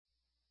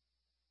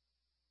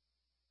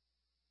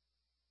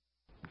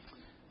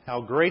How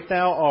great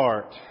Thou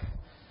art.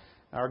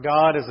 Our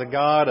God is a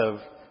God of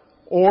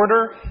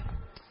order.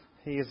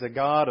 He is a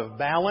God of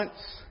balance,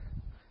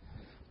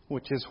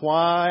 which is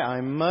why I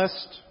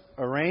must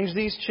arrange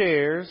these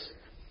chairs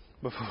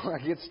before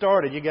I get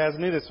started. You guys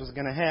knew this was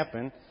going to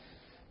happen,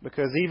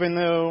 because even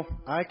though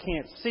I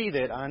can't see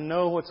that, I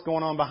know what's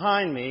going on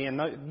behind me,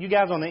 and you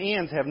guys on the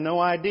ends have no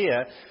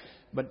idea,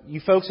 but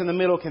you folks in the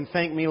middle can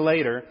thank me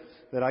later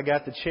that I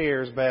got the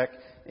chairs back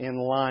in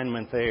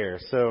alignment there.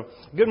 So,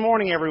 good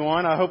morning,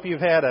 everyone. I hope you've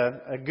had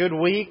a good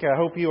week. I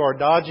hope you are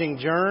dodging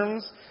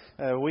germs.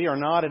 We are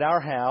not at our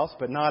house,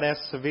 but not as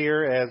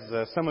severe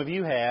as some of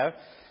you have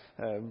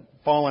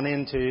fallen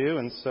into.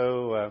 And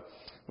so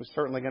we're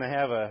certainly going to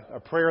have a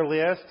prayer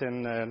list,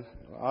 and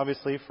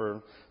obviously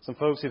for some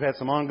folks who've had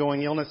some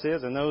ongoing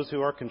illnesses and those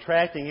who are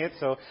contracting it.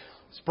 So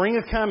spring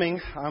is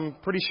coming. I'm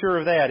pretty sure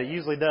of that. It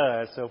usually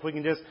does. So if we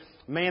can just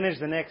manage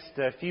the next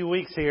few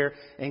weeks here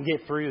and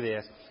get through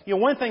this. You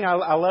know, one thing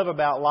I love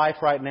about life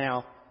right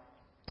now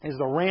is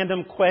the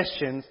random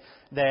questions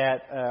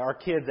that our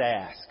kids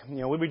ask. You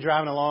know, we'll be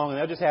driving along and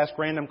they'll just ask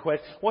random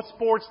questions. What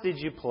sports did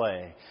you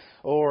play?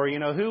 Or, you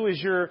know, who is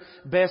your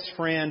best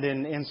friend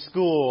in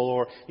school?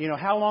 Or, you know,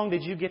 how long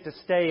did you get to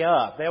stay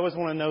up? They always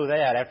want to know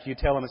that after you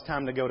tell them it's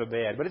time to go to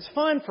bed. But it's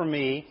fun for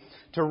me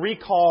to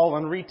recall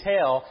and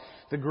retell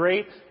the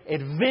great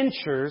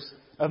adventures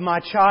of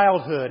my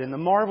childhood and the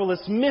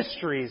marvelous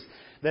mysteries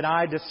that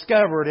I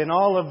discovered and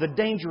all of the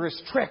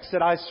dangerous treks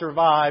that I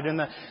survived and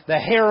the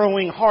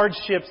harrowing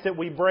hardships that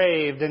we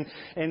braved.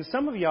 And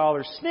some of y'all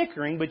are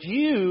snickering, but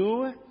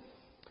you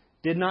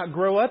did not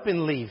grow up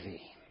in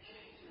Levy.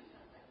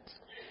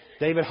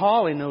 David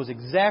Hawley knows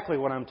exactly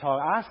what I'm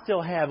talking. I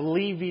still have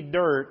Levy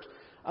dirt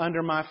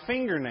under my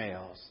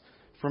fingernails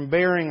from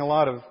bearing a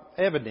lot of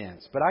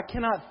evidence. But I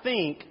cannot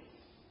think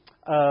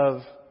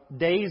of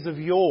days of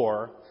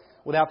yore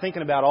without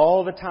thinking about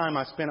all the time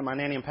I spent at my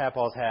nanny and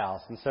papa's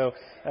house. And so,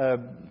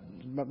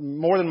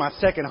 more than my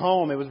second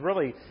home, it was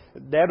really,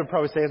 Dad would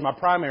probably say it's my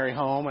primary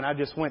home, and I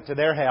just went to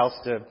their house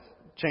to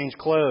change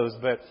clothes.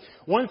 But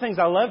one of the things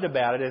I loved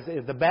about it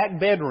is the back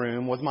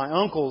bedroom was my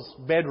uncle's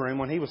bedroom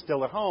when he was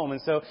still at home.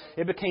 And so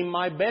it became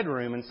my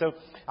bedroom. And so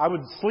I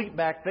would sleep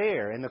back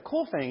there. And the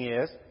cool thing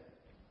is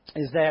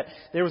that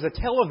there was a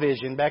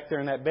television back there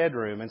in that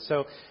bedroom. And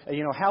so,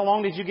 you know, how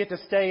long did you get to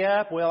stay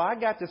up? Well, I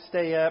got to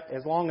stay up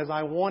as long as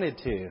I wanted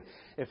to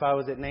if I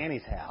was at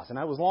Nanny's house. And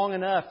that was long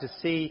enough to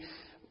see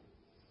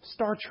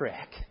Star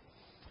Trek.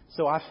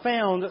 So I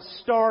found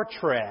Star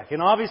Trek.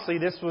 And obviously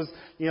this was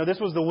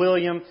the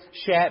William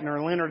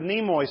Shatner, Leonard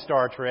Nimoy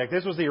Star Trek.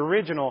 This was the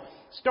original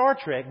Star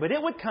Trek. But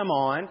it would come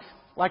on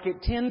like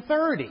at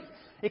 10:30.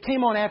 It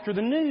came on after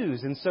the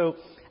news. And so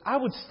I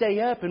would stay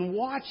up and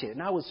watch it,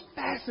 and I was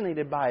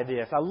fascinated by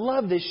this. I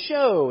love this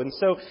show. And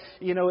so,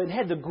 you know, it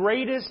had the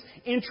greatest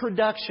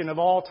introduction of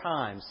all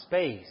time,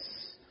 space,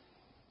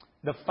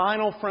 the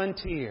final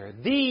frontier.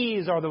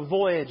 These are the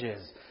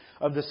voyages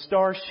of the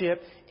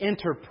Starship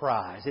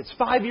Enterprise. Its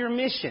 5-year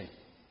mission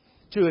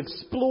to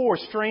explore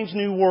strange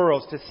new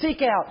worlds, to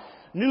seek out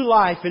new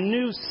life and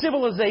new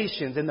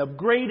civilizations, and the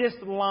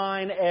greatest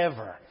line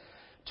ever,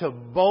 to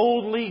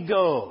boldly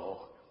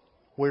go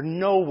where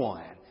no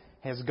one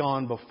has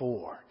gone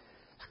before.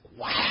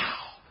 Wow,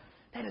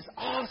 that is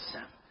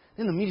awesome.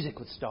 Then the music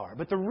would start.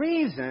 But the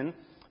reason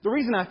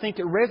I think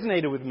it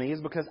resonated with me is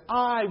because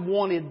I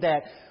wanted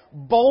that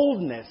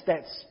boldness,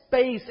 that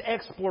space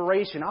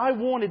exploration. I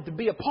wanted to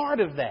be a part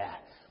of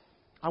that.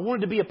 I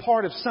wanted to be a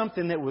part of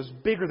something that was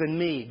bigger than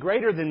me,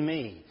 greater than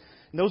me.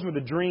 And those were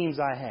the dreams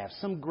I have.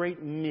 Some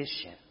great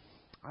mission.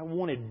 I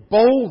wanted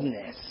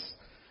boldness,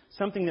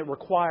 something that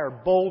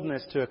required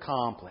boldness to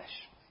accomplish.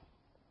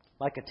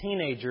 Like a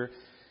teenager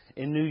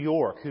in New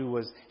York who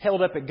was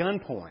held up at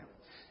gunpoint.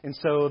 And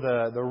so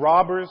the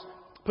robbers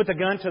put the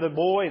gun to the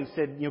boy and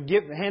said, you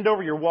know, hand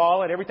over your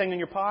wallet, everything in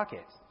your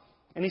pockets.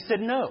 And he said,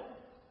 no.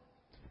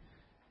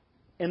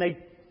 And they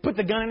put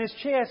the gun in his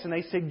chest and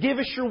they said, give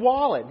us your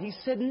wallet. And he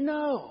said,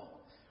 no.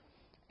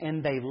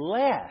 And they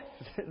left.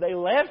 They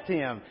left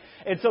him.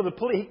 And so the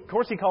police, of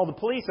course he called the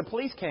police. The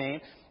police came.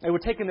 They were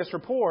taking this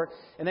report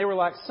and they were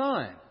like,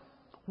 son,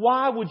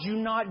 why would you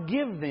not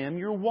give them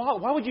your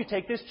wallet? Why would you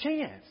take this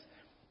chance?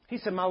 He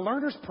said, my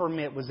learner's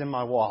permit was in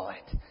my wallet.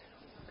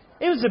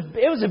 It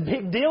was a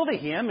big deal to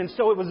him, and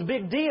so it was a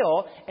big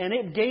deal, and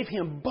it gave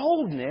him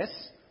boldness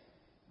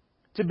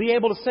to be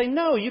able to say,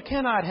 no, you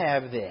cannot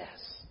have this.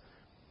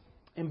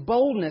 And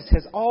boldness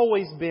has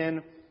always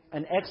been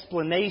an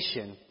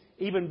explanation,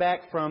 even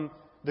back from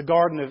the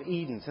Garden of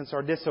Eden. Since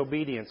our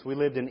disobedience, we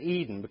lived in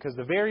Eden, because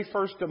the very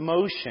first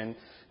emotion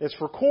that's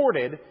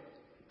recorded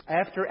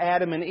after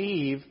Adam and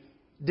Eve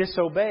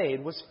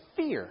disobeyed was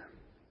fear.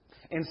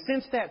 And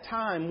since that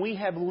time, we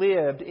have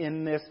lived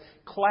in this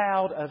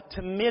cloud of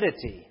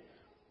timidity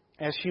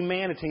as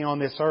humanity on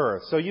this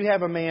earth. So you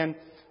have a man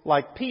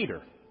like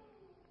Peter,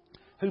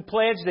 who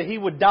pledged that he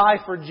would die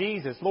for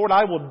Jesus. Lord,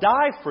 I will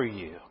die for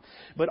you.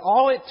 But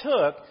all it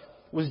took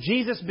was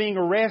Jesus being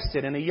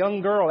arrested and a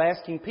young girl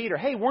asking Peter,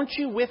 hey, weren't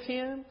you with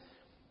him?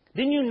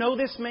 Didn't you know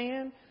this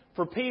man?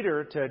 For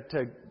Peter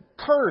to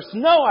curse,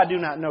 "No, I do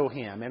not know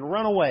him," and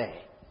run away.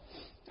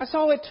 That's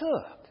all it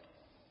took.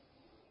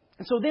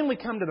 And so then we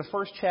come to the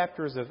first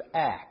chapters of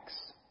Acts,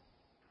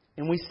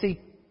 and we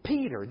see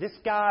Peter, this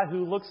guy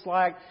who looks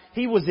like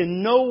he was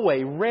in no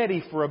way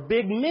ready for a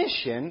big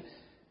mission,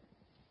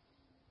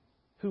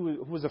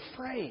 who was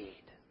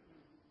afraid.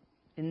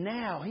 And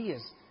now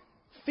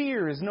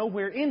fear is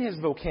nowhere in his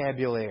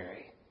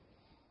vocabulary.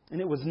 And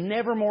it was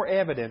never more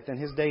evident than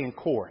his day in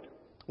court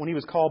when he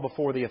was called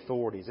before the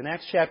authorities. In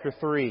Acts chapter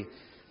 3,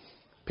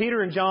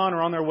 Peter and John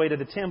are on their way to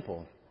the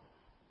temple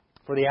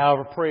for the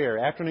hour of prayer,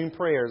 afternoon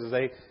prayers, as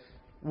they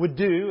would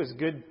do as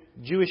good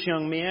Jewish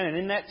young men. And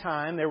in that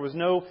time, there was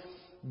no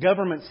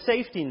government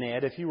safety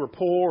net if you were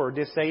poor or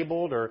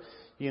disabled or,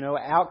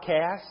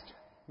 outcast.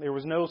 There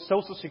was no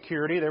Social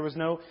Security. There was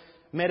no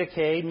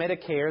Medicaid,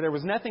 Medicare. There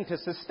was nothing to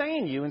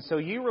sustain you. And so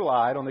you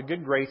relied on the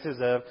good graces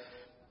of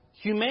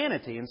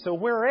humanity. And so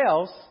where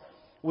else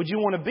would you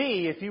want to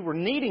be if you were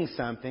needing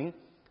something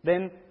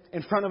than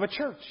in front of a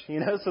church?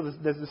 So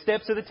the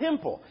steps of the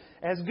temple,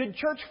 as good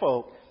church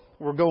folk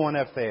were going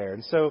up there.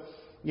 And so,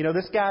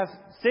 this guy's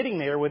sitting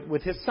there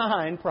with his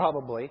sign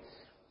probably,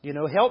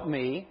 "Help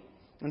me."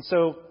 And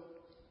so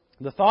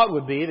the thought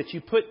would be that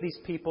you put these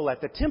people at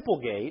the temple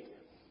gate,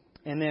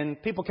 and then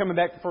people coming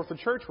back and forth for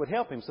church would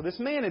help him. So this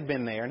man had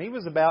been there, and he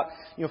was about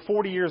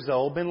 40 years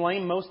old, been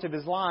lame most of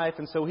his life,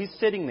 and so he's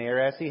sitting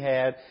there as he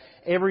had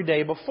every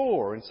day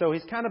before. And so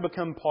he's kind of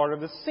become part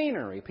of the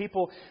scenery.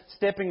 People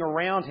stepping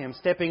around him,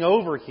 stepping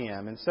over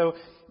him, and so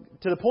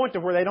to the point to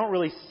where they don't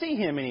really see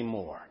him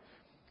anymore.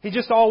 He's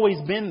just always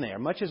been there,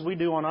 much as we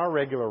do on our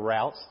regular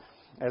routes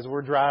as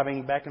we're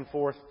driving back and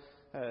forth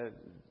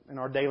in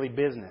our daily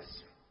business.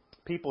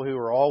 People who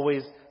are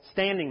always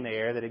standing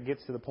there, that it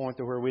gets to the point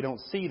to where we don't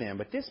see them.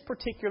 But this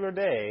particular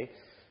day,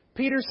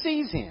 Peter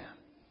sees him.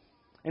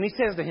 And he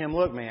says to him,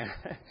 "Look, man,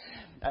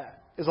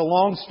 it's a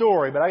long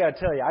story, but I got to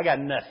tell you, I got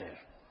nothing.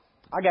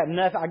 I got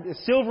nothing.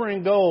 Silver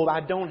and gold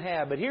I don't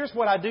have, but here's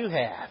what I do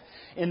have.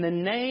 In the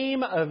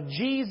name of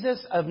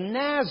Jesus of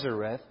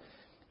Nazareth,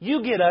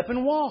 you get up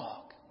and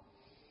walk."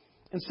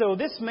 And so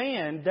this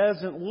man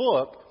doesn't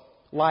look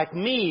like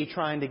me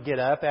trying to get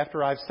up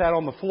after I've sat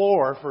on the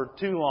floor for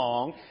too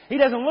long. He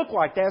doesn't look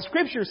like that.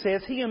 Scripture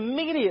says he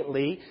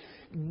immediately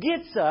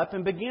gets up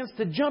and begins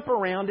to jump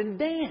around and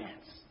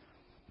dance.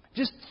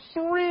 Just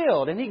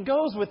thrilled. And he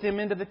goes with them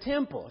into the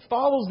temple.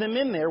 Follows them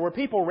in there where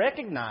people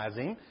recognize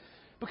him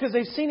because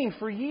they've seen him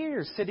for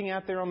years sitting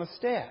out there on the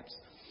steps.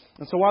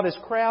 And so while this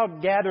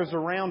crowd gathers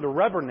around to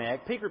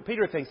rubberneck,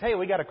 Peter thinks, "Hey,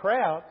 we got a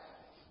crowd.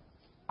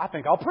 I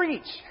think I'll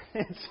preach."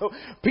 And so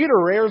Peter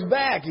rears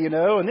back,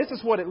 and this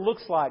is what it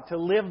looks like to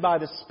live by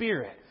the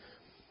Spirit.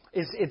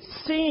 It's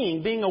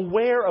seeing, being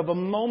aware of a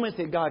moment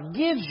that God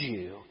gives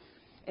you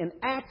and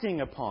acting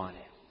upon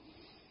it.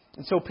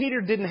 And so Peter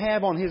didn't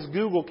have on his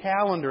Google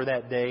Calendar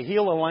that day,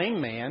 "Heal a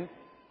lame man."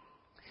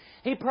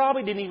 He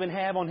probably didn't even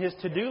have on his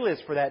to-do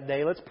list for that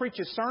day, "Let's preach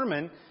a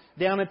sermon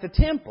down at the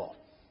temple."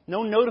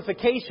 No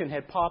notification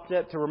had popped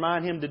up to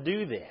remind him to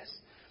do this.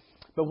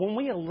 But when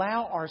we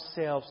allow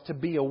ourselves to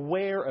be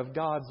aware of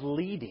God's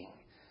leading,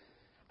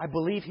 I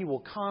believe He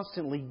will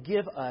constantly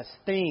give us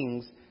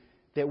things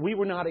that we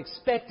were not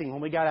expecting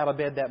when we got out of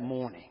bed that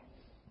morning.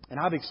 And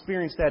I've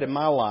experienced that in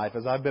my life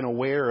as I've been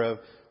aware of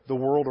the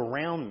world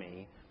around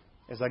me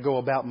as I go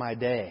about my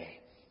day.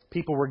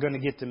 People were going to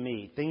get to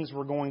meet. Things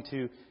were going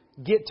to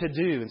get to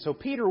do. And so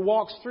Peter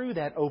walks through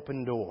that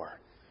open door.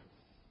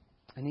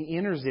 And he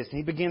enters this and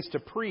he begins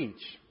to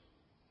preach.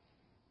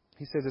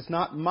 He says, "It's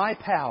not my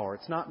power.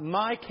 It's not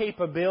my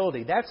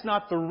capability. That's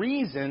not the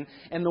reason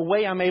and the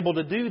way I'm able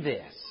to do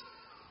this.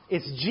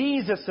 It's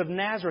Jesus of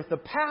Nazareth, the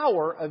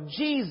power of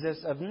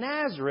Jesus of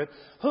Nazareth,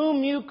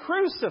 whom you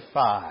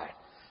crucified,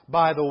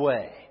 by the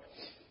way."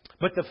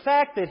 But the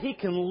fact that he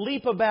can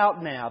leap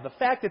about now, the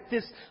fact that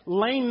this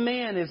lame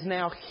man is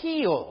now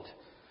healed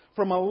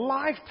from a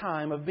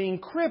lifetime of being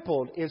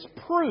crippled, is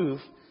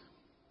proof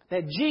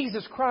that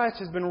Jesus Christ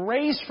has been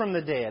raised from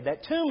the dead.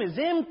 That tomb is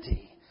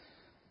empty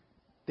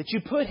that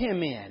you put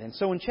Him in. And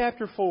so in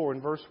chapter 4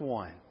 and verse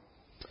 1,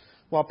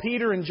 while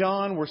Peter and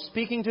John were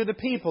speaking to the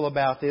people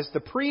about this,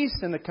 the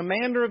priest and the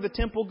commander of the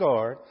temple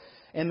guard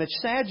and the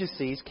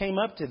Sadducees came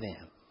up to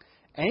them,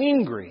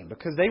 angry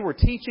because they were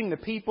teaching the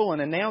people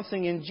and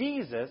announcing in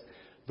Jesus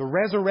the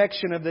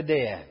resurrection of the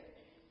dead.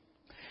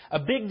 A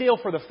big deal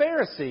for the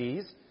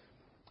Pharisees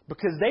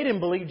because they didn't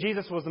believe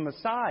Jesus was the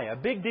Messiah.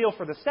 A big deal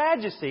for the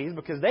Sadducees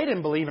because they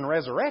didn't believe in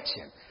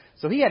resurrection.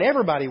 So he had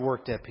everybody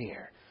worked up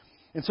here.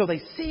 And so they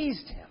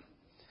seized him.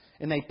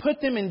 And they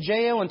put them in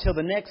jail until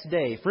the next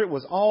day, for it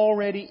was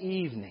already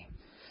evening.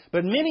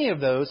 But many of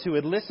those who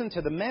had listened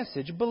to the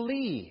message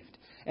believed.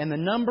 And the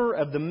number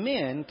of the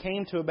men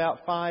came to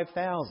about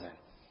 5,000.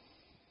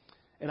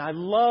 And I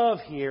love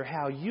here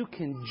how you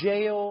can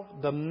jail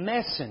the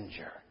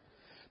messenger,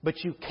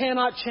 but you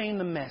cannot chain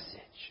the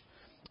message.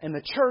 And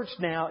the church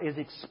now is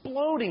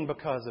exploding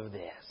because of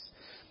this.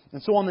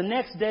 And so on the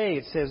next day,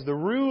 it says, the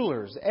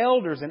rulers,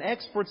 elders, and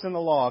experts in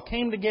the law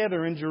came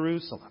together in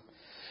Jerusalem.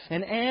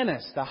 And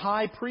Annas, the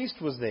high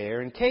priest, was there,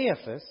 and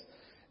Caiaphas,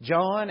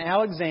 John,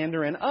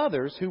 Alexander, and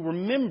others who were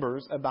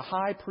members of the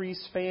high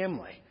priest's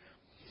family.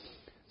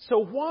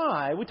 So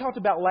why? We talked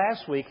about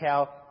last week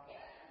how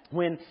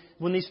when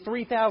these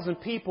 3,000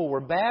 people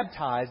were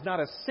baptized, not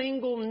a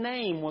single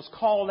name was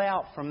called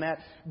out from that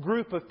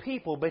group of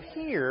people. But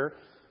here,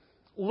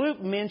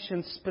 Luke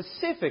mentions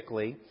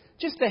specifically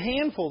just a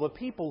handful of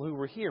people who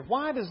were here.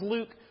 Why does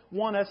Luke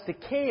want us to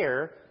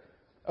care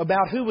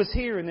about who was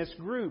here in this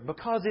group?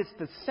 Because it's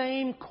the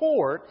same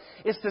court,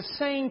 it's the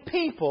same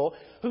people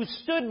who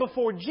stood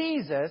before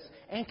Jesus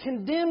and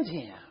condemned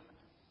Him.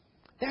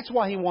 That's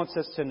why He wants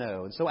us to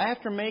know. And so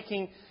after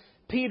making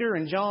Peter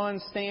and John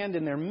stand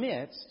in their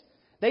midst,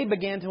 they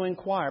began to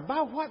inquire,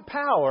 by what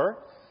power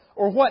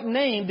or what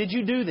name did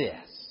you do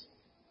this?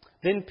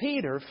 Then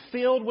Peter,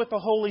 filled with the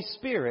Holy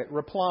Spirit,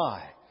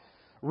 replied,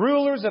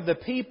 Rulers of the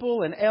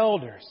people and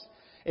elders,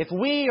 if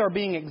we are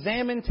being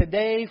examined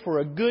today for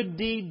a good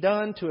deed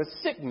done to a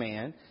sick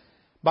man,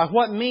 by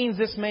what means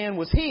this man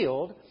was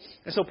healed.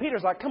 And so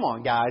Peter's like, come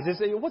on guys,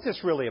 what's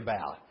this really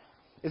about?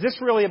 Is this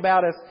really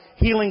about us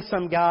healing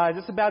some guy? Is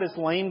this about this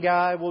lame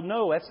guy? Well,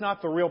 no, that's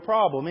not the real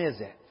problem, is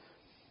it?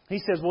 He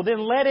says, well, then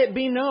let it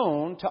be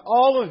known to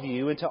all of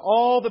you and to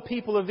all the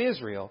people of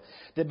Israel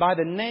that by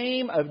the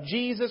name of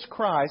Jesus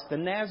Christ, the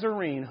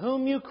Nazarene,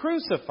 whom you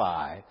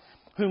crucified,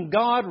 whom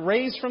God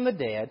raised from the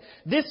dead,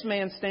 this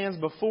man stands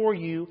before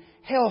you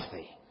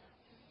healthy.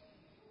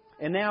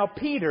 And now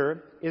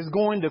Peter is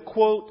going to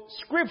quote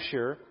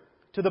Scripture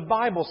to the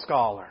Bible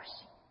scholars.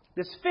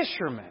 This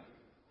fisherman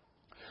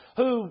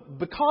who,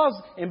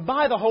 because and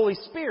by the Holy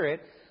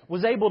Spirit,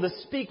 was able to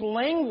speak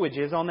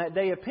languages on that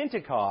day of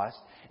Pentecost,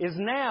 is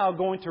now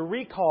going to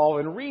recall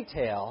and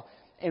retell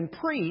and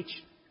preach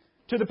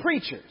to the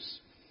preachers.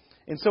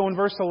 And so in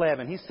verse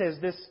 11, he says,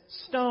 this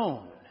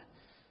stone,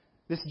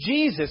 this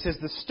Jesus is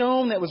the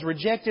stone that was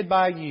rejected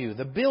by you,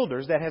 the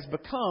builders, that has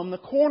become the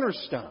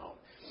cornerstone.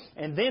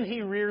 And then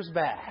he rears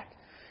back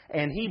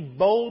and he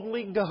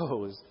boldly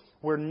goes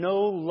where no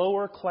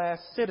lower class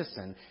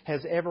citizen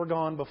has ever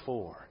gone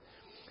before.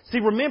 See,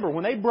 remember,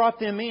 when they brought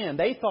them in,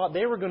 they thought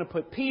they were going to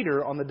put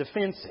Peter on the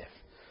defensive.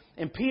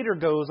 And Peter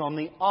goes on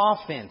the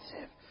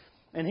offensive.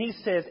 And he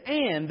says,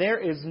 and there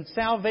is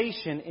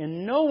salvation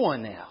in no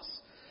one else.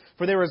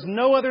 For there is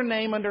no other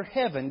name under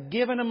heaven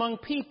given among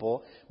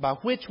people by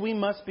which we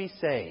must be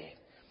saved.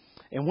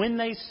 And when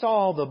they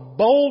saw the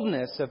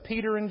boldness of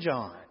Peter and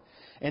John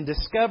and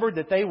discovered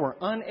that they were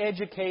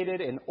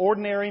uneducated and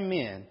ordinary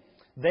men,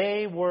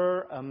 they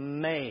were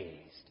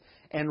amazed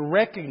and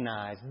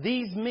recognized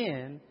these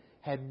men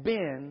had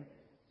been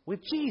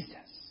with Jesus.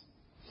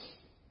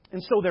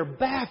 And so they're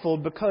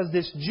baffled because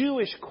this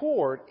Jewish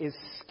court is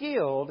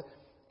skilled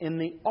in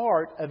the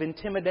art of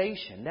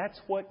intimidation. That's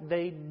what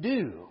they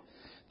do.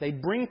 They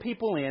bring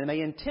people in and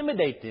they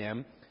intimidate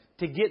them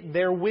to get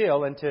their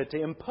will and to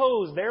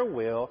impose their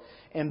will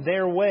and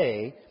their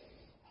way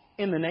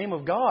in the name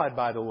of God,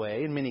 by the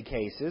way, in many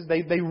cases.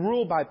 They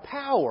rule by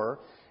power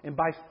and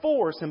by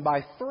force and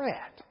by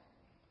threat.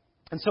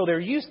 And so they're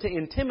used to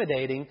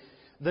intimidating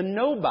the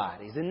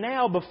nobodies. And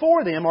now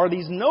before them are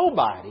these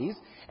nobodies,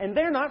 and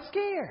they're not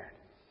scared.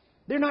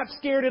 They're not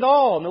scared at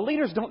all. And the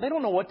leaders don't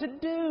know what to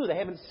do. They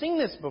haven't seen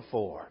this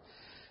before.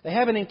 They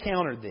haven't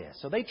encountered this.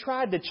 So they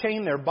tried to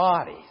chain their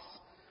bodies.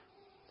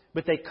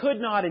 But they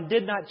could not and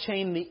did not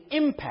chain the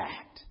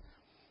impact.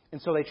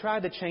 And so they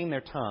tried to chain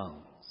their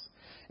tongues.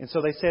 And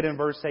so they said in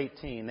verse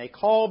 18, they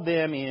called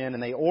them in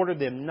and they ordered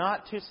them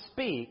not to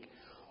speak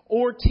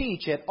or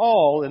teach at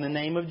all in the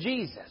name of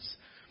Jesus.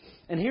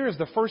 And here is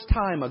the first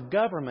time a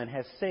government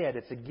has said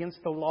it's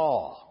against the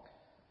law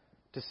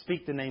to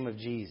speak the name of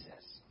Jesus.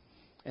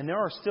 And there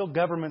are still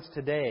governments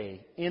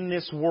today in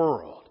this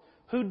world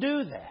who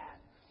do that.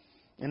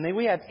 And then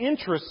we have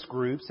interest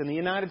groups in the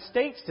United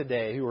States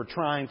today who are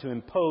trying to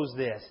impose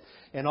this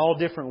in all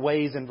different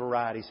ways and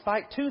varieties.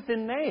 Fight tooth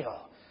and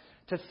nail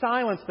to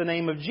silence the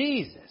name of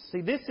Jesus.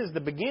 See, this is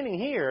the beginning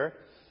here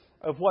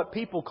of what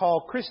people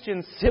call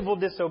Christian civil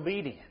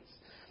disobedience.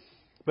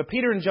 But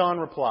Peter and John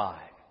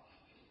replied,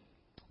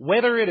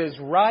 whether it is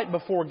right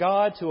before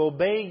God to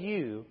obey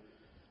you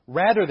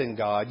rather than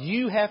God,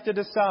 you have to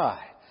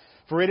decide.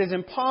 For it is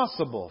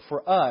impossible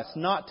for us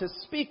not to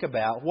speak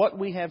about what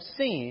we have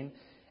seen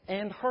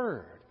and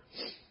heard.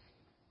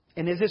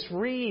 And as this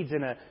reads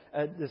in a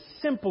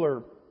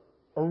simpler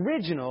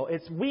original,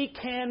 it's we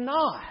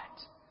cannot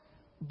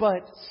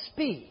but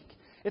speak.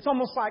 It's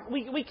almost like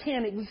we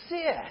can't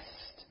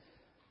exist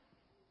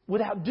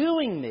without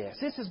doing this.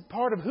 This is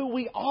part of who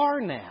we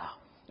are now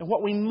and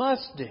what we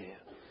must do.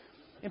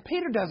 And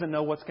Peter doesn't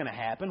know what's going to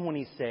happen when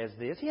he says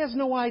this. He has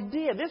no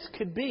idea. This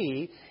could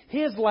be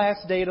his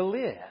last day to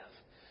live.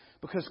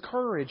 Because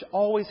courage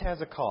always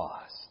has a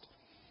cost.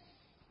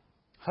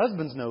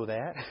 Husbands know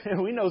that.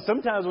 We know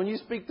sometimes when you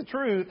speak the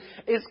truth,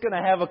 it's going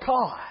to have a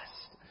cost.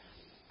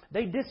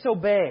 They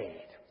disobeyed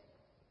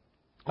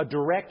a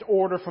direct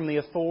order from the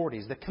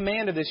authorities. The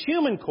command of this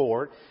human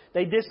court,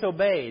 they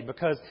disobeyed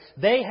because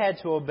they had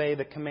to obey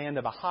the command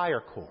of a higher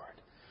court.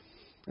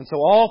 And so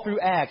all through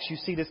Acts, you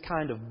see this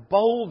kind of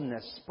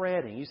boldness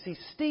spreading. You see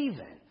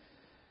Stephen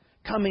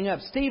coming up.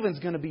 Stephen's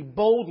going to be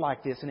bold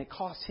like this, and it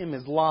costs him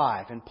his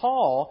life. And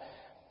Paul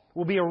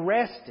will be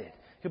arrested.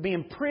 He'll be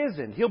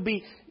imprisoned. He'll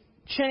be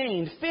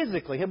chained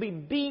physically. He'll be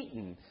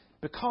beaten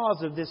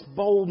because of this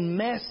bold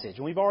message.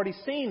 And we've already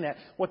seen that,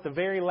 what the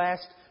very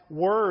last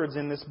words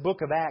in this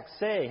book of Acts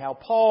say, how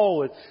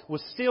Paul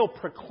was still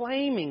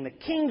proclaiming the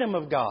kingdom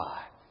of God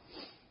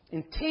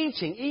and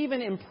teaching,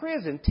 even in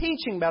prison,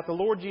 teaching about the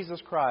Lord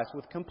Jesus Christ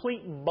with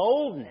complete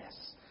boldness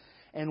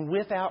and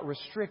without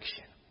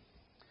restriction.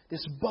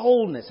 This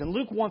boldness. And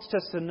Luke wants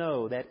us to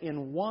know that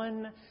in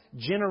one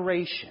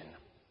generation,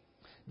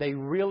 they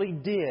really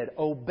did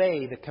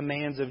obey the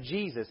commands of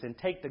Jesus and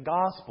take the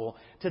gospel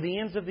to the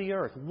ends of the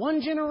earth.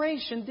 One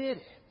generation did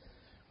it.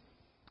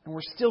 And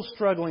we're still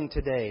struggling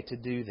today to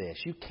do this.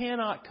 You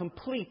cannot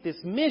complete this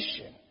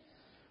mission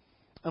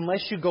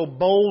unless you go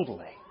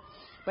boldly.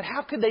 But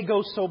how could they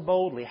go so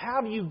boldly?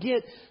 How do you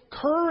get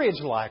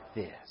courage like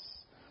this?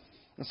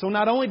 And so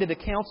not only did the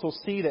council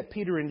see that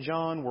Peter and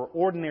John were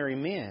ordinary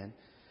men,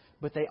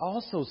 but they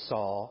also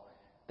saw,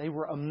 they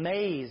were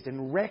amazed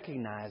and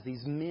recognized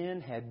these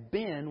men had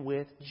been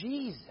with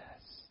Jesus.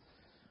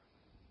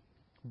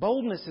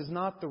 Boldness is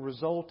not the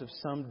result of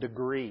some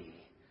degree.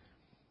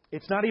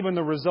 It's not even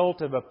the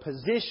result of a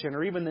position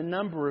or even the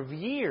number of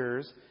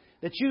years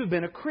that you've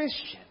been a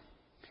Christian.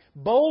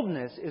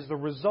 Boldness is the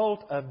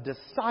result of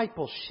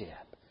discipleship,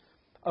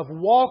 of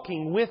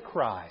walking with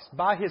Christ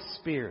by His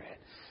Spirit.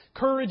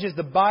 Courage is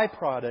the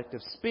byproduct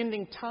of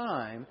spending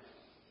time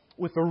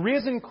with the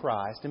risen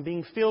Christ and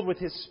being filled with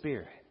His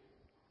Spirit.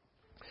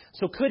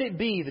 So could it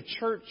be the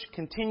church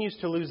continues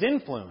to lose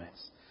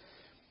influence,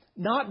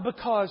 not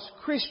because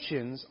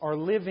Christians are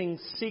living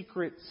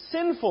secret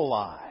sinful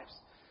lives,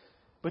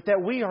 but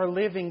that we are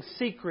living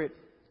secret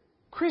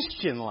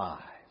Christian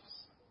lives?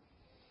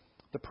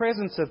 The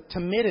presence of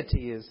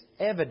timidity is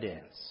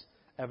evidence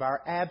of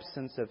our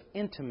absence of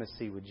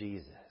intimacy with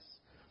Jesus.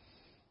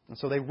 And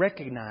so they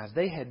recognized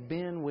they had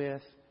been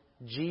with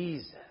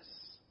Jesus.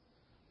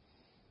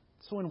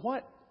 So in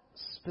what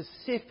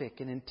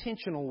specific and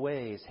intentional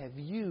ways have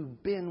you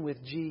been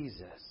with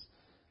Jesus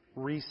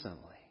recently?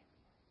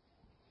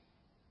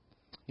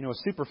 You know, a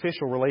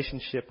superficial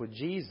relationship with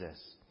Jesus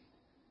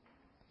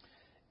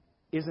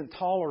isn't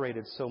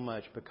tolerated so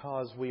much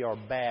because we are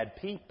bad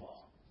people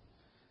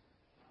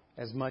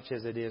as much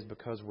as it is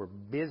because we're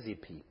busy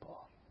people.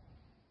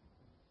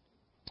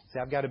 See,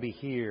 I've got to be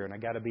here and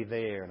I've got to be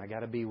there and I've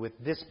got to be with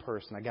this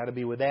person, I've got to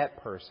be with that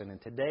person.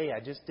 And today I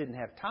just didn't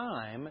have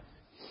time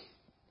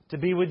to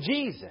be with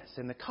Jesus.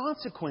 And the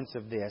consequence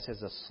of this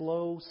is a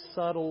slow,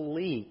 subtle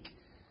leak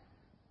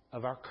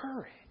of our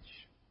courage.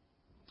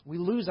 We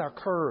lose our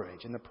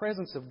courage, and the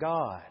presence of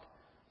God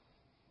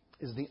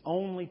is the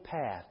only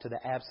path to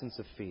the absence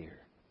of fear.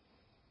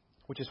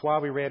 Which is why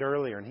we read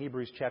earlier in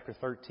Hebrews chapter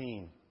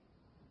 13,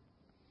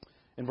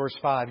 in verse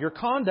 5, your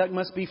conduct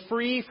must be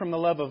free from the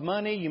love of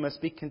money. You must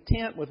be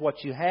content with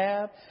what you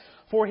have.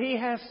 For He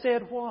has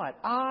said what?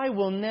 I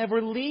will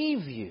never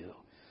leave you,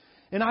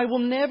 and I will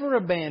never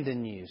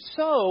abandon you.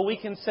 So we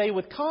can say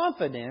with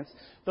confidence,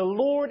 the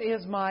Lord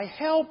is my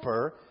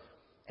helper,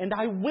 and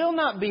I will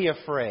not be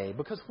afraid.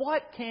 Because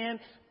what can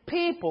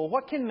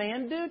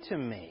man do to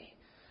me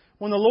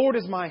when the Lord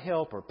is my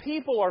helper?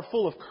 People are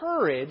full of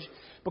courage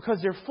because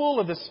they're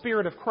full of the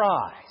Spirit of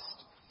Christ.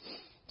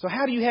 So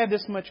how do you have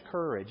this much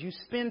courage? You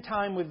spend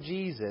time with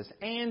Jesus,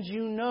 and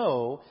you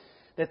know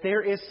that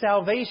there is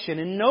salvation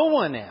in no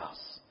one else.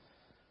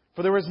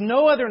 For there is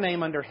no other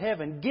name under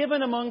heaven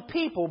given among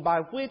people by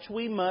which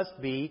we must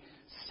be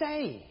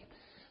saved.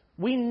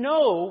 We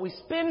know, we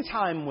spend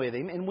time with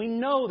Him, and we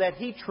know that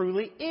He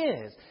truly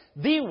is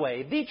the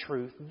way, the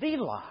truth, the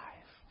life.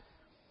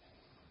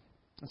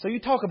 And so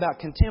you talk about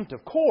contempt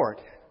of court.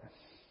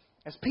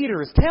 As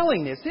Peter is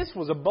telling this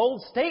was a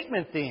bold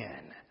statement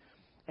then.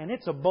 And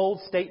it's a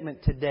bold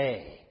statement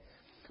today.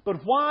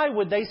 But why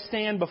would they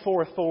stand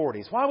before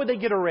authorities? Why would they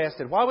get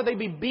arrested? Why would they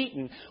be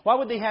beaten? Why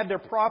would they have their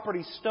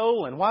property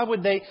stolen? Why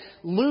would they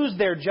lose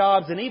their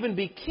jobs and even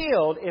be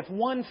killed if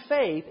one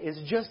faith is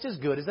just as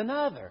good as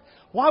another?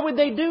 Why would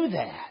they do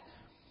that?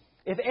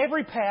 If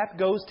every path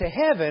goes to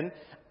heaven,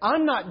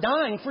 I'm not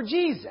dying for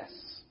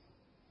Jesus.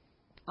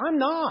 I'm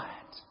not.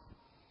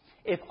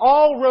 If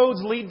all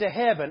roads lead to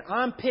heaven,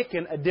 I'm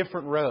picking a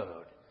different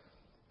road.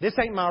 This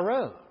ain't my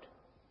road.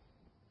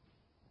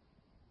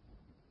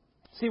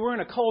 See, we're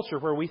in a culture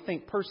where we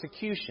think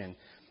persecution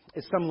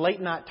is some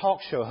late-night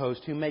talk show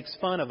host who makes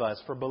fun of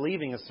us for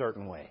believing a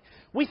certain way.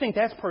 We think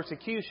that's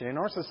persecution. In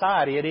our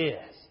society, it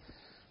is.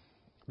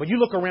 But you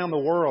look around the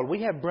world,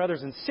 we have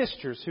brothers and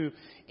sisters who,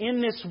 in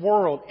this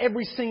world,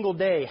 every single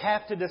day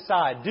have to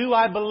decide, do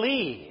I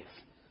believe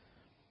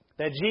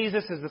that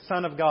Jesus is the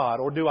Son of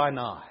God or do I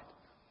not?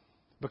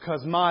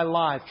 Because my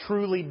life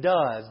truly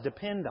does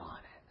depend on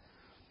it.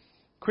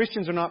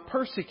 Christians are not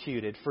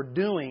persecuted for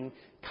doing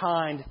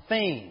kind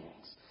things.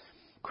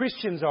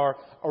 Christians are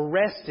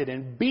arrested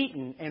and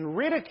beaten and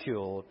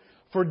ridiculed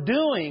for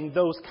doing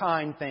those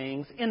kind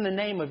things in the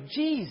name of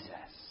Jesus.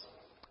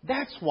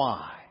 That's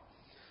why.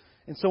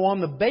 And so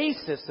on the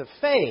basis of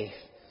faith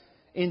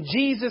In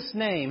Jesus'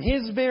 name,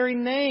 His very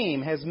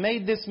name has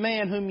made this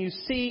man whom you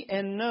see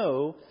and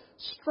know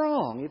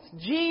strong.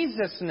 It's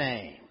Jesus'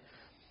 name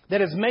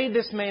that has made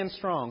this man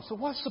strong. So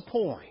what's the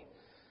point?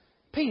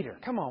 Peter,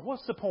 come on,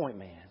 what's the point,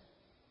 man?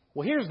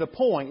 Well, here's the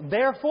point.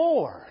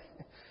 Therefore,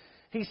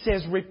 he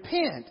says,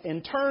 repent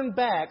and turn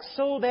back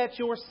so that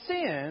your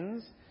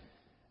sins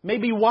may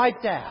be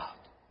wiped out.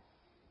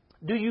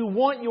 Do you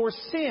want your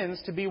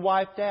sins to be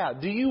wiped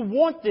out? Do you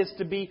want this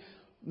to be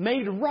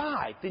made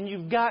right? Then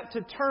you've got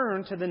to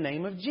turn to the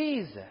name of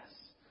Jesus.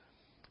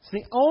 It's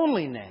the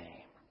only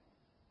name.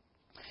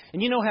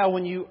 And you know how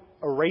when you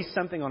erase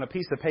something on a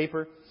piece of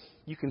paper,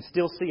 you can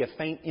still see a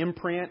faint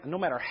imprint? No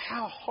matter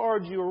how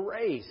hard you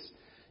erase,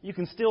 you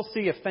can still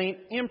see a faint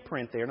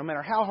imprint there, no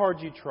matter how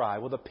hard you try.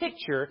 Well, the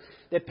picture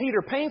that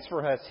Peter paints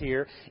for us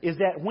here is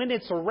that when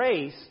it's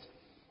erased,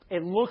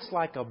 it looks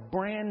like a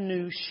brand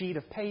new sheet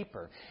of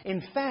paper.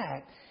 In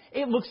fact,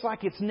 it looks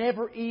like it's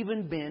never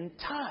even been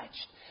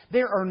touched.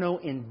 There are no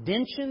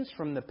indentions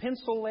from the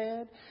pencil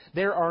lead.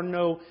 There are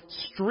no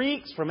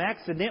streaks from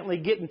accidentally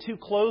getting too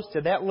close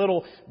to that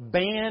little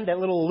band, that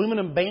little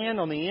aluminum band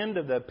on the end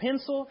of the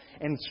pencil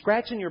and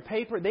scratching your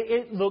paper.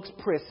 It looks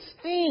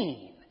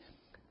pristine.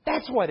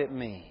 That's what it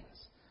means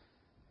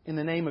in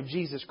the name of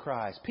Jesus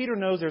Christ. Peter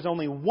knows there's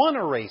only one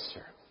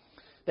eraser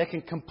that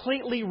can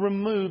completely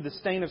remove the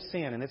stain of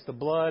sin, and it's the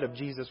blood of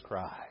Jesus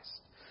Christ.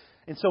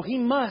 And so he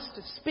must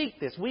speak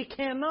this. We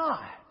cannot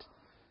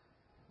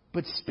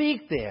but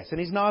speak this, and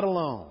he's not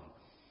alone.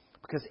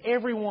 Because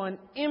everyone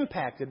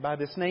impacted by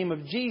this name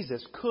of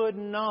Jesus could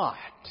not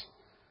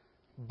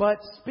but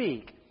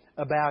speak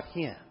about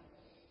Him.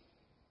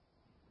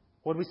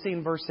 What do we see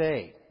in verse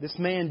 8? This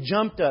man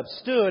jumped up,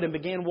 stood, and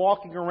began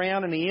walking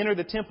around, and he entered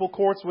the temple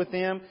courts with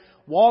them,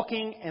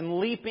 walking and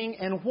leaping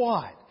and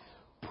what?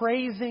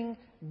 Praising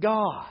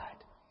God.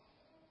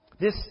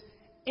 This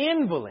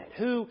invalid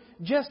who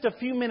just a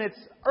few minutes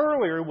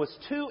earlier was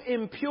too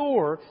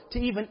impure to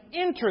even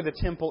enter the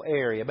temple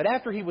area. But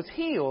after he was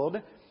healed,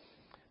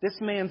 this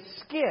man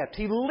skipped,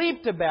 he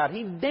leaped about,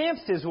 he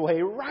danced his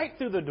way right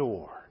through the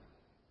door.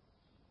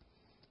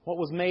 What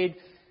was made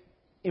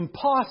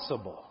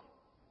impossible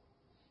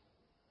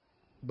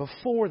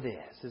before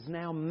this is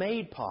now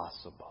made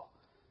possible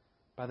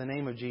by the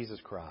name of Jesus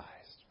Christ.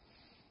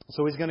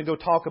 So he's going to go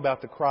talk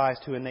about the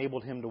Christ who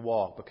enabled him to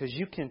walk, because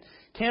you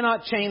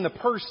cannot chain the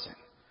person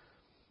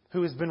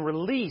who has been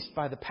released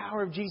by the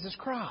power of Jesus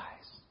Christ.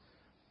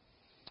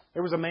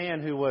 There was a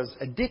man who was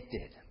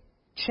addicted,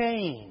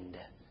 chained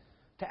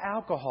to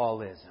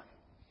alcoholism.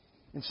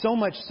 And so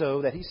much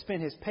so that he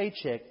spent his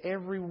paycheck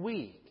every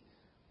week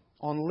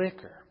on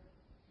liquor.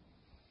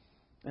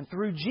 And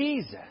through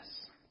Jesus,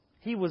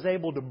 he was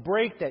able to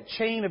break that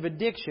chain of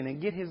addiction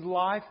and get his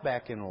life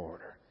back in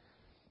order.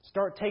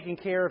 Start taking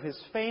care of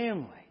his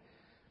family,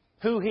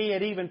 who he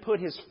had even put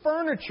his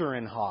furniture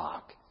in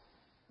hock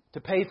to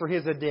pay for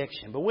his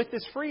addiction. But with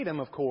this freedom,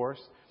 of course,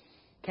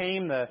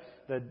 came the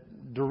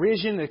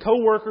derision, the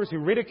co-workers who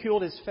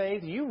ridiculed his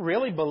faith. You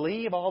really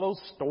believe all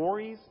those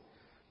stories,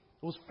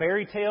 those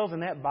fairy tales in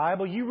that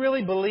Bible? You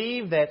really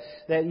believe that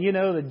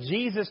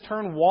Jesus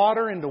turned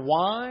water into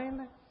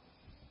wine?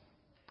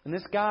 And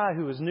this guy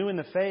who was new in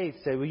the faith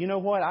said, well, you know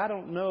what? I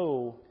don't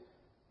know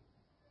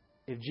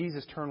if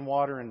Jesus turned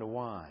water into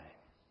wine.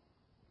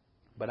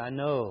 But I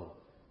know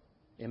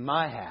in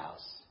my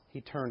house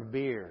He turned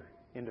beer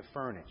into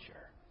furniture.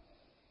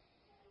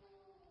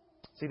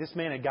 See, this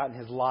man had gotten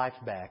his life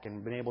back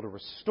and been able to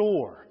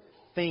restore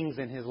things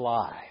in his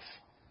life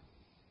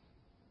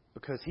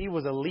because he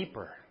was a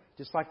leaper,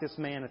 just like this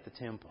man at the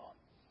temple.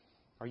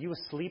 Are you a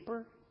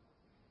sleeper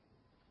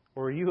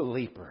or are you a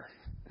leaper?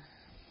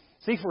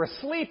 See, for a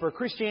sleeper,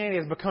 Christianity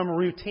has become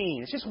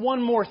routine. It's just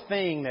one more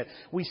thing that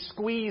we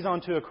squeeze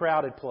onto a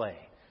crowded plate.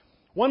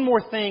 One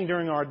more thing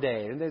during our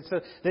day.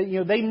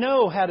 They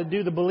know how to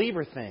do the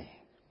believer thing.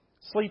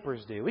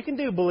 Sleepers do. We can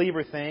do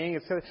believer thing.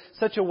 It's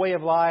such a way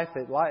of life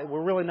that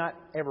we're really not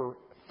ever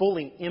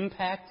fully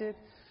impacted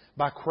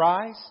by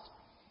Christ.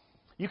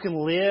 You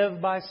can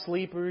live by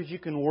sleepers. You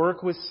can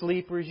work with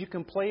sleepers. You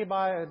can play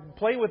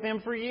with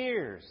them for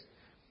years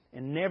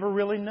and never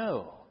really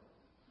know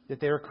that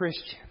they're a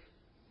Christian.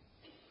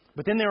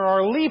 But then there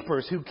are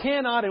leapers who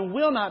cannot and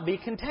will not be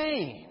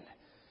contained,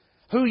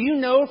 who you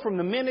know from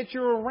the minute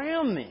you're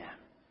around them.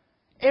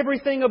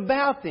 Everything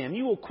about them,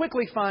 you will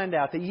quickly find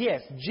out that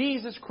yes,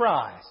 Jesus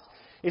Christ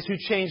is who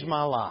changed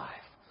my life.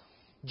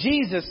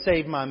 Jesus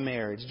saved my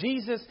marriage.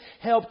 Jesus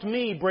helped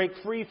me break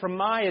free from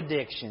my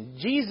addiction.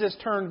 Jesus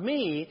turned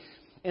me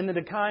into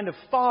the kind of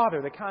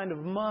father, the kind of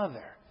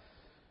mother,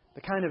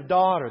 the kind of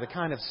daughter, the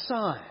kind of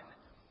son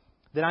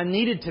that I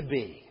needed to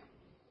be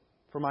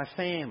for my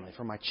family,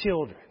 for my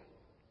children.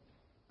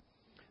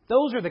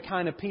 Those are the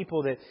kind of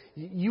people that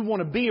you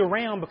want to be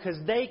around because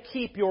they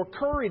keep your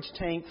courage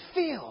tank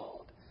filled.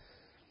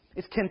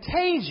 It's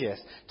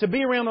contagious to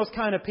be around those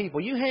kind of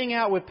people. You hang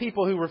out with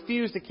people who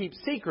refuse to keep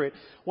secret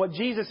what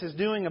Jesus is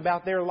doing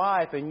about their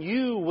life, and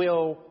you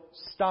will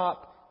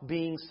stop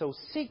being so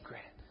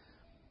secret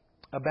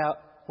about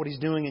what He's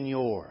doing in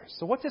yours.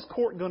 So what's this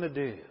court going to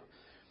do?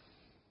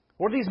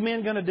 What are these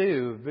men going to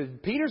do?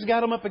 Peter's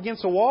got them up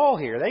against a wall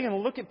here. They're going to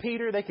look at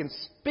Peter. They can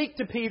speak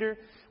to Peter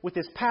with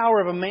this power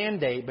of a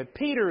mandate. But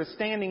Peter is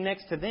standing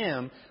next to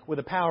them with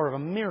the power of a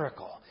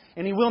miracle.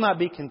 And he will not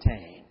be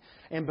contained.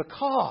 And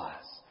because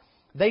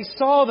they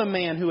saw the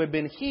man who had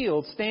been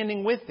healed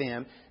standing with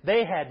them,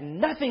 they had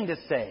nothing to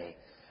say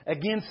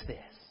against this.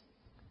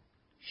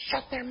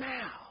 Shut their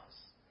mouths.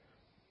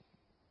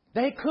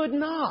 They could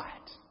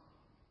not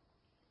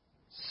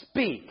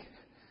speak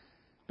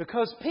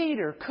because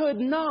Peter could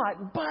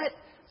not but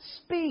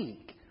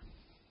speak.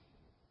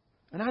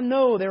 And I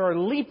know there are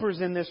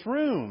leapers in this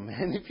room,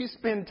 and if you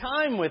spend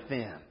time with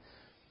them,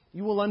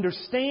 you will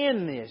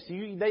understand this.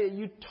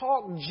 You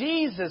talk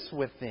Jesus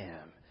with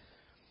them,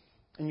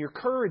 and your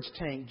courage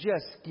tank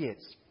just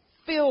gets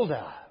filled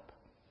up.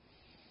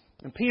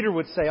 And Peter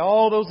would say,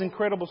 all those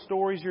incredible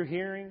stories you're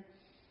hearing,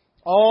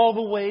 all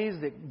the ways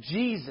that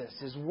Jesus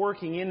is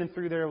working in and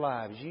through their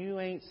lives,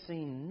 you ain't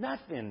seen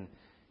nothing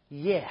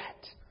yet.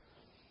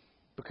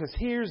 Because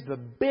here's the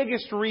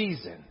biggest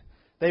reason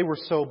they were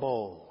so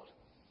bold.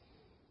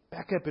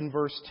 Back up in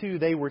verse 2,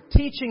 they were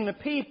teaching the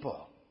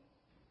people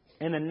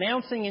and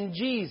announcing in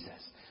Jesus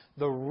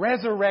the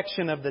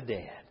resurrection of the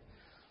dead.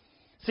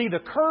 See, the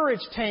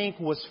courage tank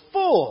was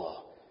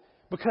full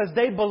because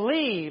they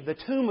believed the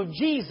tomb of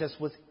Jesus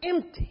was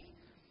empty.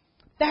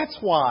 That's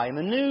why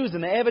the news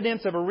and the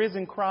evidence of a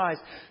risen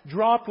Christ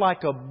dropped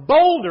like a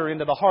boulder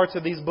into the hearts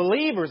of these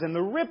believers, and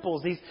the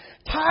ripples, these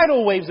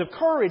tidal waves of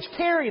courage,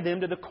 carried them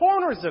to the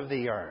corners of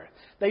the earth.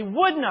 They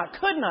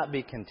could not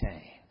be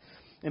contained.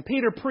 And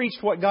Peter preached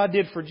what God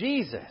did for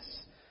Jesus.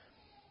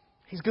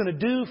 He's going to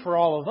do for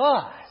all of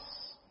us.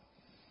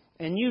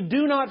 And you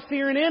do not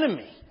fear an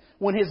enemy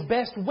when his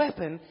best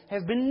weapon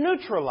has been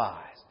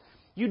neutralized.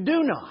 You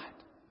do not.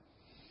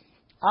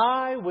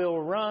 I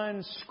will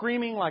run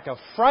screaming like a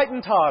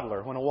frightened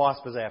toddler when a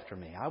wasp is after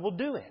me. I will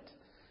do it.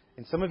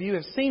 And some of you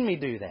have seen me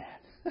do that.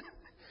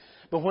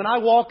 But when I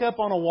walk up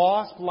on a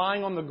wasp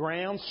lying on the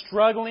ground,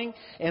 struggling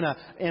in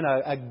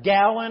a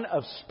gallon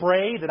of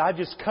spray that I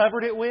just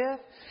covered it with,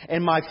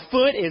 and my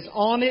foot is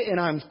on it and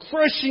I'm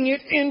crushing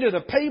it into the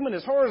pavement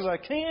as hard as I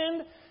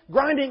can,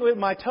 grinding it with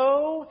my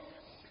toe,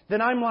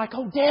 then I'm like,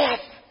 oh,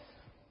 death,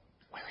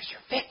 where is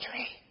your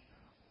victory?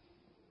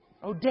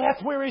 Oh,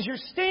 death, where is your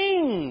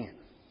sting?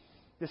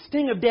 The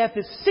sting of death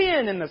is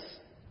sin, and the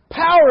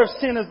power of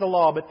sin is the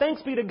law. But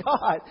thanks be to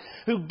God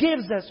who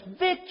gives us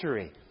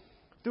victory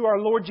through our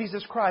Lord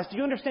Jesus Christ. Do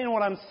you understand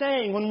what I'm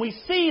saying? When we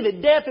see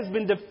that death has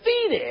been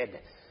defeated,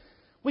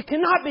 we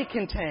cannot be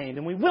contained,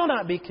 and we will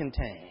not be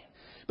contained.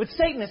 But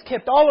Satan has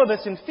kept all of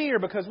us in fear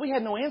because we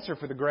had no answer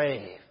for the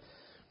grave.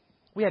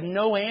 We had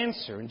no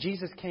answer, and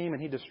Jesus came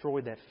and He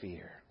destroyed that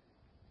fear.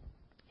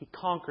 He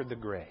conquered the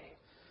grave.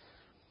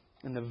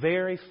 And the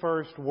very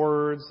first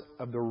words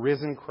of the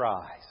risen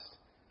Christ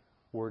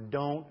were,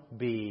 don't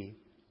be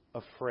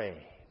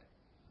afraid.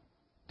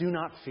 Do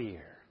not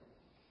fear.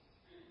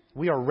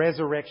 We are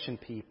resurrection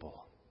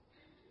people.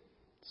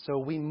 So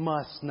we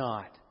must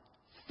not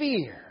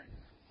fear.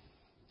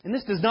 And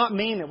this does not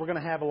mean that we're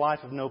going to have a life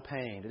of no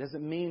pain. It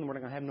doesn't mean we're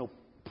going to have no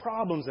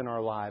problems in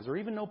our lives or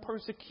even no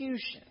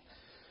persecution.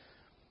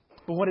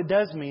 But what it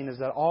does mean is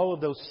that all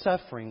of those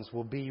sufferings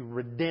will be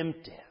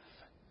redemptive.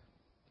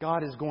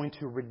 God is going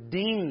to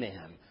redeem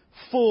them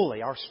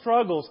fully. Our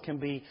struggles can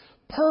be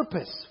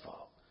purposeful.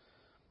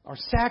 Our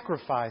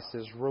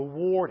sacrifices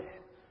rewarded.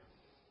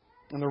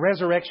 And the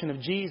resurrection of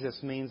Jesus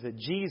means that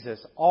Jesus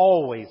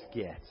always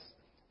gets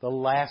the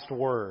last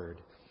word.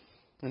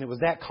 And it was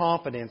that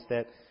confidence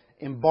that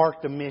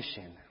embarked a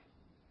mission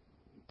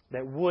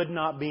that would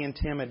not be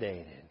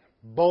intimidated.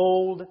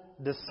 Bold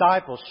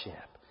discipleship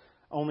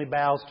only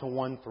bows to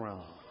one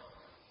throne.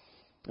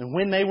 And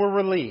when they were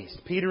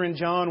released, Peter and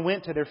John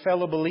went to their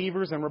fellow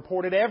believers and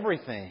reported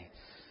everything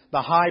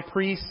the high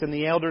priests and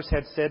the elders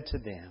had said to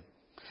them.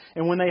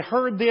 And when they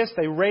heard this,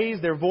 they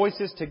raised their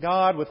voices to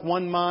God with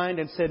one mind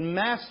and said,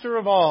 Master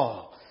of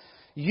all,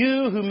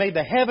 you who made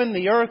the heaven,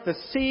 the earth, the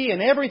sea,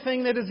 and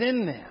everything that is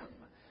in them.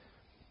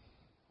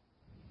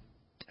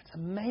 It's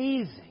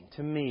amazing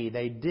to me.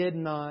 They did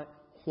not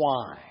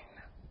whine.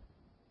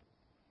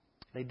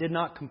 They did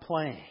not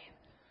complain.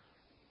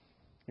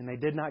 And they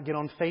did not get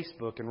on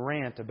Facebook and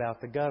rant about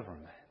the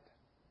government.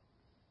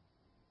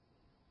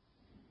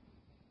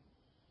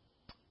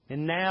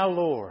 And now,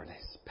 Lord,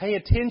 pay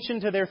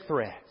attention to their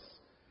threats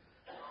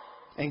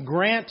and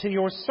grant to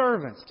your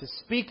servants to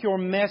speak your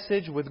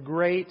message with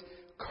great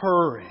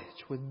courage,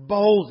 with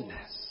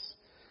boldness,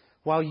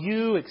 while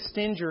you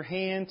extend your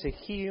hand to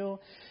heal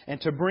and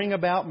to bring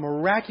about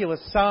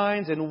miraculous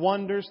signs and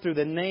wonders through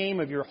the name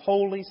of your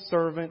holy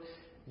servant,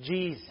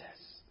 Jesus.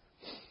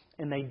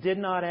 And they did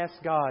not ask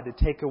God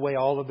to take away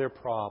all of their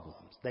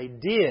problems. They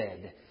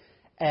did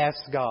ask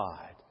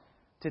God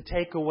to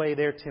take away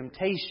their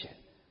temptation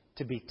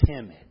to be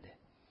timid.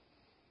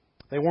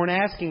 They weren't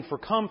asking for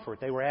comfort.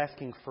 They were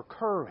asking for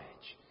courage.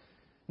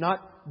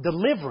 Not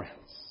deliverance,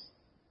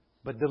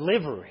 but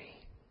delivery.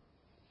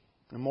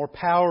 And more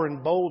power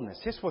and boldness.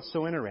 Here's what's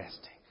so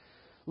interesting.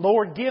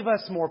 Lord, give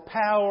us more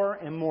power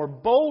and more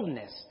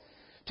boldness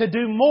to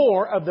do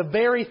more of the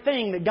very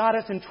thing that got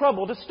us in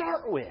trouble to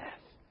start with.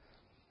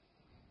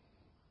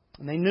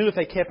 And they knew if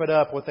they kept it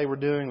up, what they were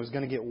doing was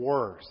going to get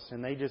worse.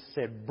 And they just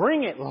said,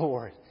 "Bring it,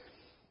 Lord.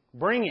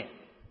 Bring it."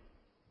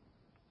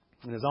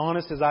 And as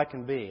honest as I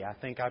can be, I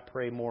think I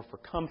pray more for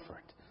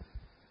comfort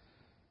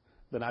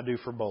than I do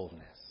for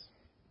boldness.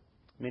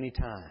 Many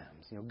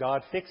times.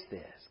 God, fix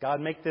this. God,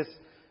 make this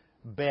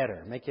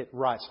better. Make it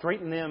right.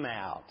 Straighten them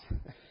out.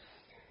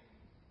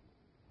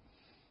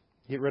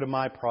 Get rid of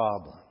my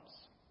problems.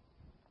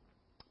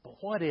 But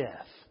what if?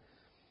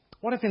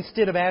 What if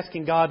instead of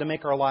asking God to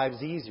make our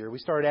lives easier, we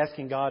started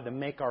asking God to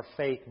make our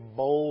faith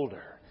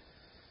bolder,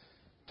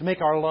 to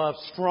make our love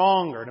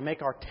stronger, to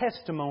make our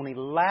testimony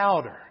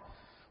louder?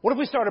 What if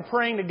we started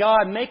praying to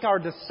God, make our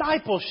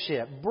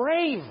discipleship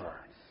braver?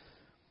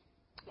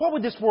 What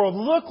would this world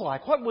look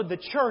like? What would the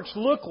church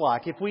look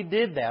like if we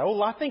did that?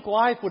 Oh, I think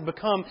life would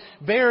become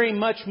very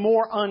much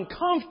more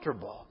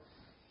uncomfortable.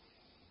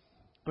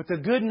 But the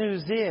good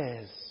news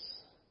is,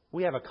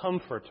 we have a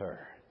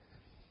Comforter.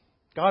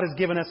 God has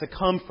given us a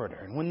Comforter.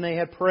 And when they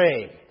had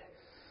prayed,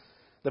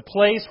 the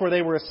place where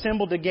they were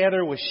assembled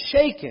together was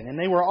shaken, and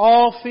they were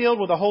all filled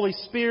with the Holy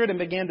Spirit and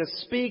began to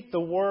speak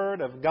the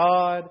Word of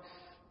God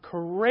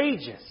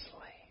courageously.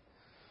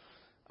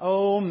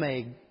 Oh,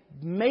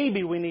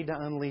 maybe we need to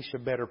unleash a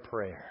better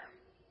prayer.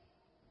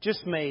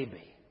 Just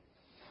maybe.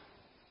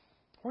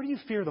 Where do you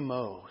fear the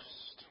most?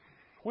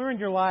 Where in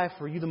your life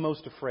are you the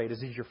most afraid?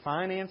 Is it your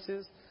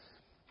finances?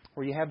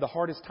 Where you have the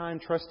hardest time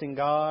trusting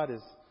God?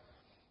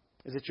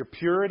 Is it your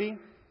purity?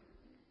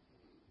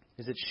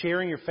 Is it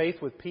sharing your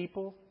faith with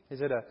people? Is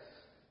it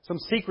some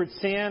secret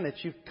sin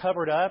that you've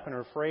covered up and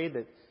are afraid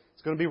that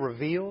it's going to be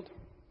revealed?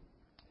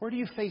 Where do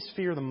you face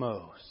fear the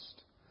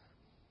most?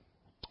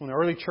 When the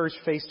early church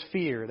faced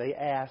fear, they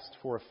asked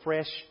for a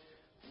fresh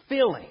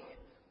filling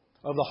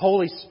of the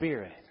Holy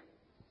Spirit.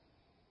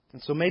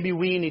 And so maybe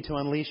we need to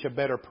unleash a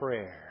better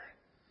prayer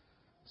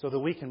so that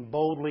we can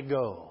boldly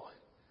go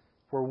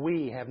where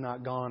we have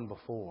not gone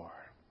before.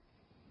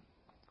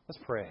 Let's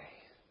pray.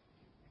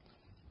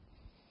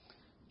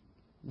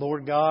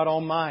 Lord God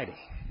Almighty,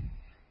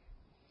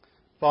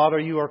 Father,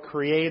 You are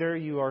Creator,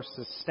 You are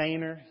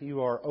Sustainer,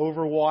 You are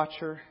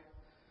Overwatcher.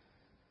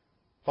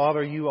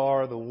 Father, You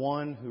are the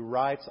one who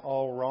rights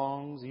all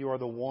wrongs. You are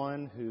the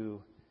one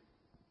who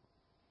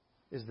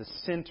is the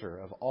center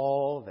of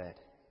all that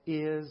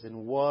is and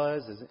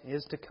was and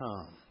is to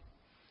come.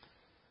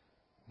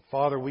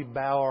 Father, we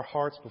bow our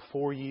hearts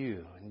before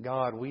You. And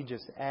God, we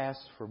just ask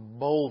for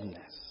boldness.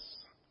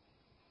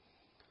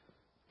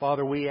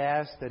 Father, we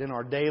ask that in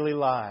our daily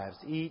lives,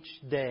 each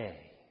day,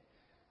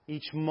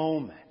 each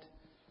moment,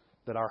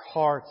 that our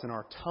hearts and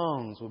our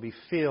tongues will be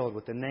filled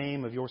with the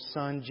name of Your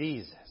Son,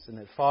 Jesus. And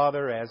that,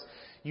 Father, as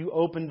You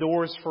open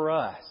doors for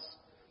us,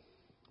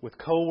 with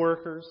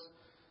co-workers,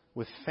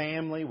 with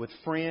family, with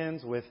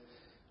friends, with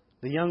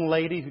the young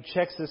lady who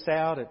checks us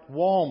out at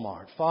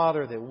Walmart,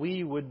 Father, that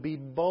we would be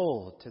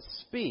bold to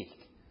speak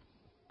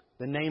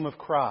the name of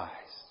Christ.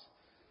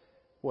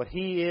 What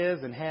He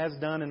is and has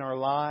done in our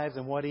lives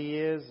and what He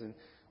is and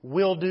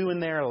will do in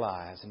their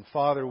lives. And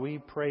Father, we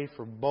pray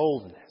for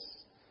boldness.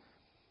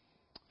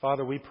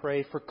 Father, we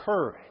pray for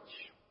courage.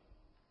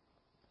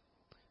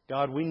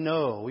 God, we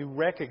know, we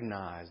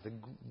recognize the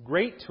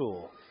great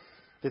tool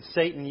that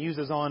Satan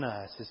uses on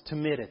us is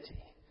timidity.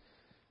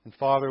 And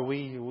Father,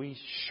 we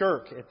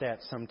shirk at that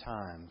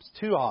sometimes,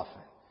 too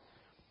often.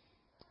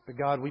 But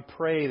God, we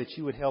pray that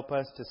You would help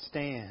us to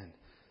stand,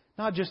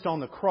 not just on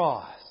the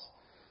cross,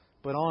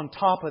 but on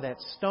top of that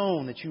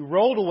stone that You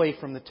rolled away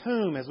from the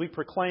tomb as we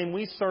proclaim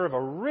we serve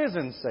a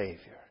risen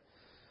Savior.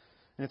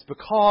 And it's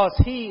because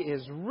He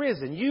is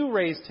risen. You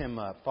raised Him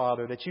up,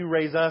 Father, that You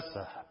raise us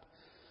up.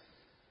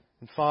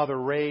 And Father,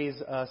 raise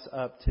us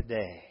up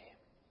today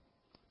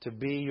to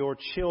be Your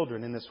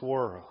children in this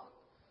world.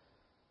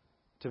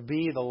 To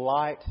be the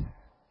light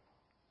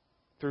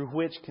through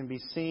which can be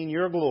seen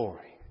Your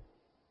glory.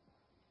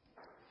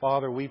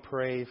 Father, we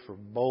pray for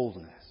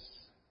boldness.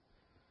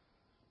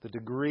 The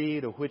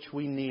degree to which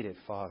we need it,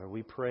 Father,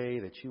 we pray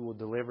that You will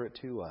deliver it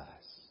to us.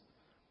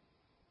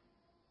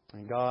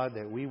 And God,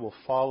 that we will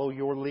follow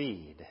Your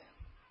lead.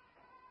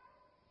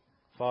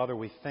 Father,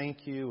 we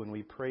thank You and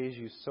we praise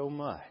You so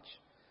much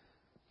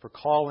for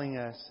calling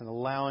us and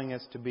allowing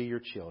us to be Your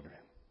children.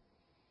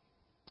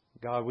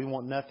 God, we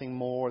want nothing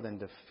more than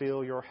to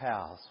fill Your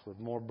house with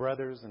more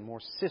brothers and more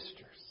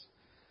sisters.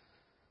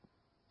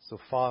 So,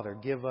 Father,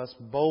 give us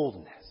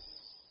boldness.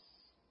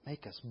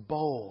 Make us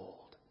bold.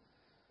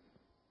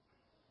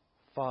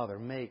 Father,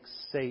 make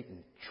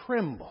Satan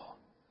tremble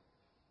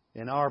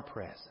in our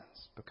presence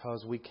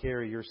because we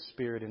carry Your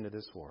Spirit into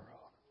this world.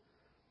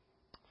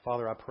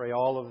 Father, I pray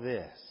all of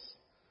this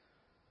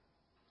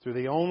through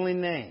the only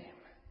name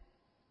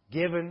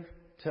given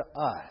to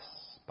us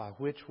by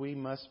which we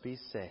must be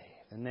saved.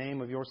 The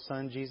name of Your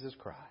Son, Jesus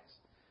Christ.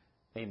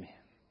 Amen.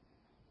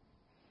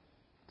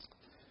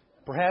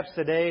 Perhaps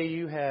today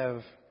you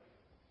have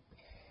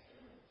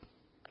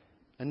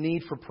a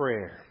need for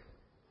prayer.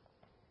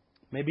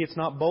 Maybe it's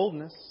not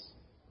boldness.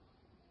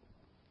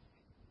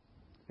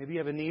 Maybe you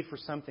have a need for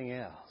something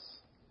else.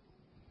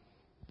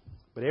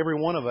 But every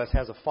one of us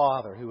has a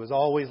Father who is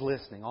always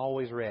listening,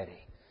 always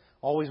ready,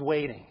 always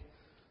waiting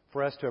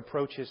for us to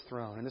approach His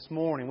throne. And this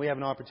morning we have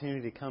an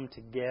opportunity to come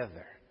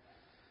together,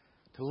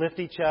 to lift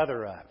each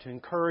other up, to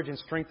encourage and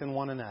strengthen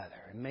one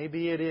another. And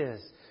maybe it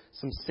is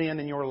some sin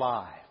in your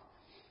life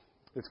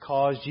that's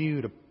caused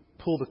you to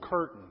pull the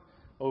curtain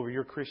over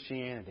your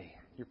Christianity,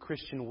 your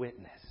Christian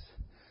witness.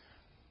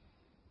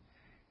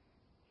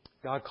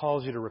 God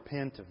calls you to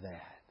repent of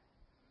that.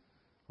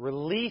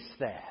 Release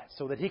that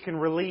so that He can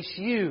release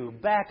you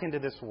back into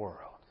this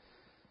world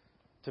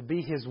to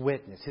be His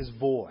witness, His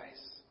voice,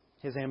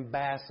 His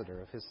ambassador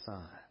of His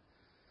Son.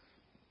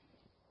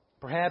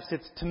 Perhaps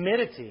it's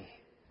timidity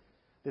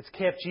that's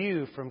kept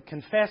you from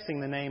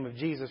confessing the name of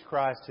Jesus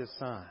Christ, His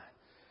Son.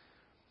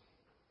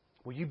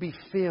 Will you be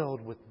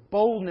filled with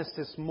boldness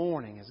this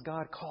morning as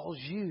God calls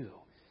you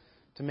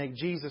to make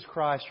Jesus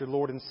Christ your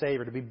Lord and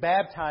Savior, to be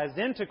baptized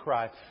into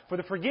Christ for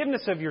the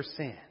forgiveness of your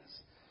sins?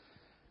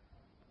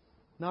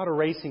 Not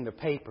erasing the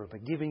paper,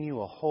 but giving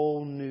you a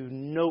whole new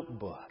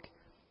notebook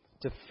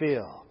to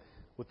fill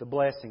with the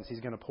blessings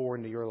He's going to pour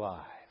into your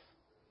life.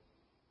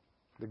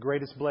 The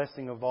greatest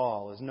blessing of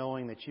all is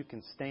knowing that you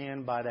can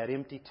stand by that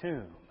empty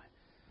tomb,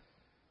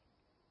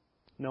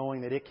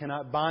 knowing that it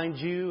cannot bind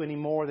you any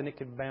more than it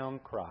could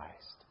bound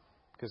Christ,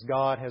 because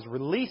God has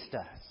released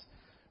us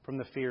from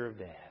the fear of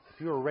death.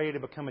 If you are ready to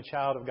become a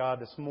child of God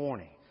this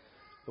morning,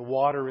 the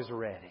water is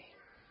ready.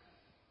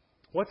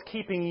 What's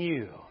keeping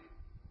you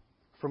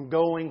from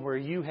going where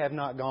you have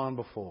not gone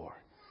before?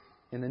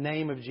 In the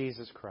name of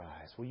Jesus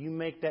Christ, will you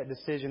make that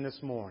decision this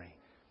morning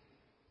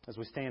as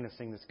we stand and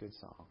sing this good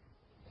song?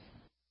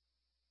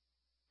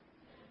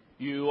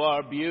 You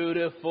are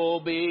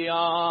beautiful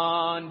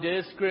beyond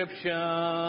description.